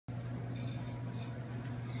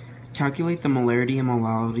Calculate the molarity and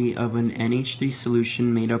molality of an NH3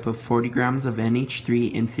 solution made up of 40 grams of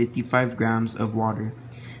NH3 and 55 grams of water.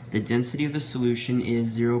 The density of the solution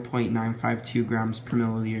is 0.952 grams per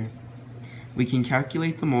milliliter. We can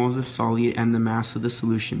calculate the moles of solute and the mass of the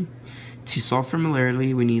solution. To solve for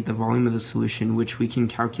molarity, we need the volume of the solution, which we can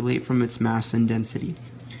calculate from its mass and density.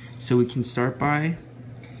 So we can start by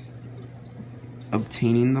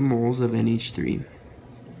obtaining the moles of NH3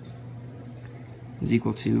 is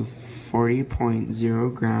equal to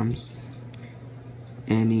 40.0 grams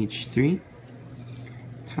NH3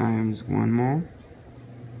 times 1 mole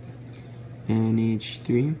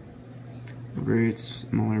NH3 over its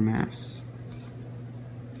molar mass.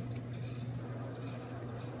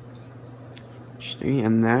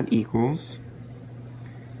 And that equals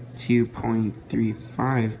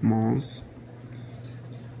 2.35 moles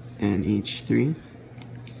NH3.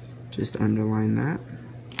 Just underline that.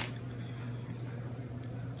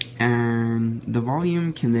 And the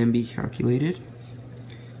volume can then be calculated.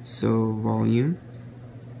 So volume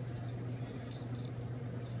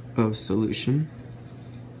of solution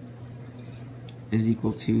is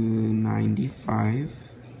equal to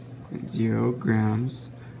 95.0 grams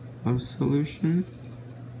of solution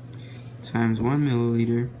times 1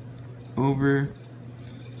 milliliter over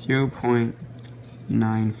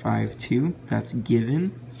 0.952, that's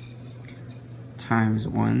given, times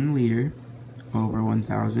 1 liter over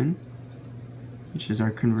 1000, which is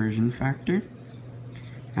our conversion factor,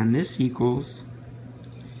 and this equals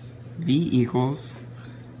V equals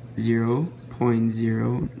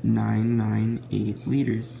 0.0998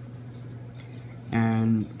 liters.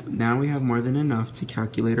 And now we have more than enough to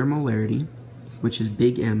calculate our molarity, which is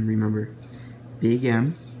big M, remember. Big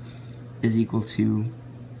M is equal to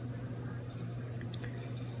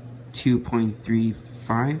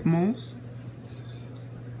 2.35 moles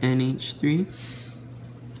NH3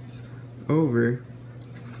 over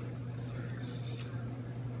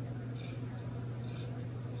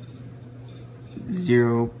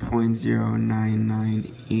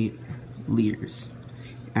 0.0998 liters.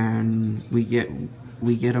 And we get a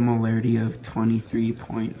molarity of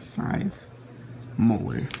 23.5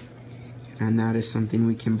 molar, and that is something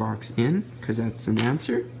we can box in because that's an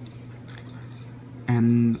answer.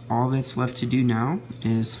 And all that's left to do now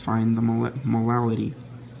is find the molality,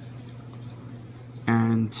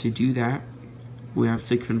 and to do that we have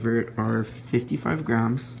to convert our 55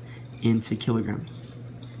 grams into kilograms.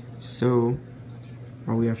 So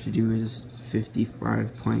all we have to do is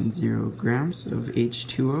 55.0 grams of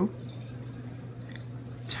H2O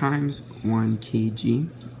times 1 kg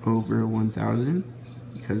over 1000,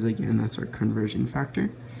 because again that's our conversion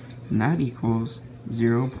factor, and that equals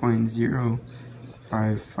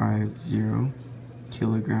 0.0550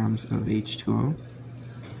 kilograms of H2O.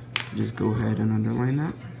 Just go ahead and underline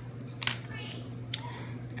that.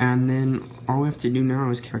 And then all we have to do now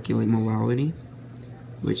is calculate molality,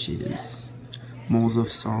 which is moles of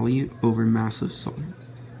solute over mass of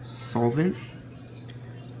solvent.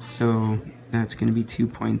 So that's going to be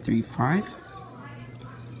 2.35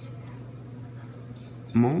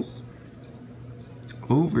 moles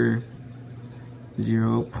over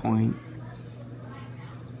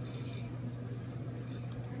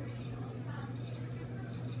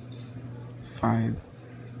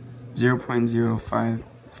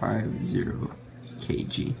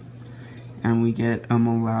kg. And we get a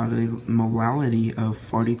molality of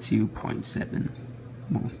 42.7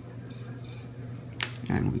 mole.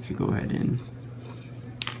 And we could go ahead and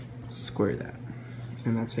square that.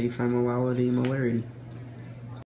 And that's how you find molality and molarity.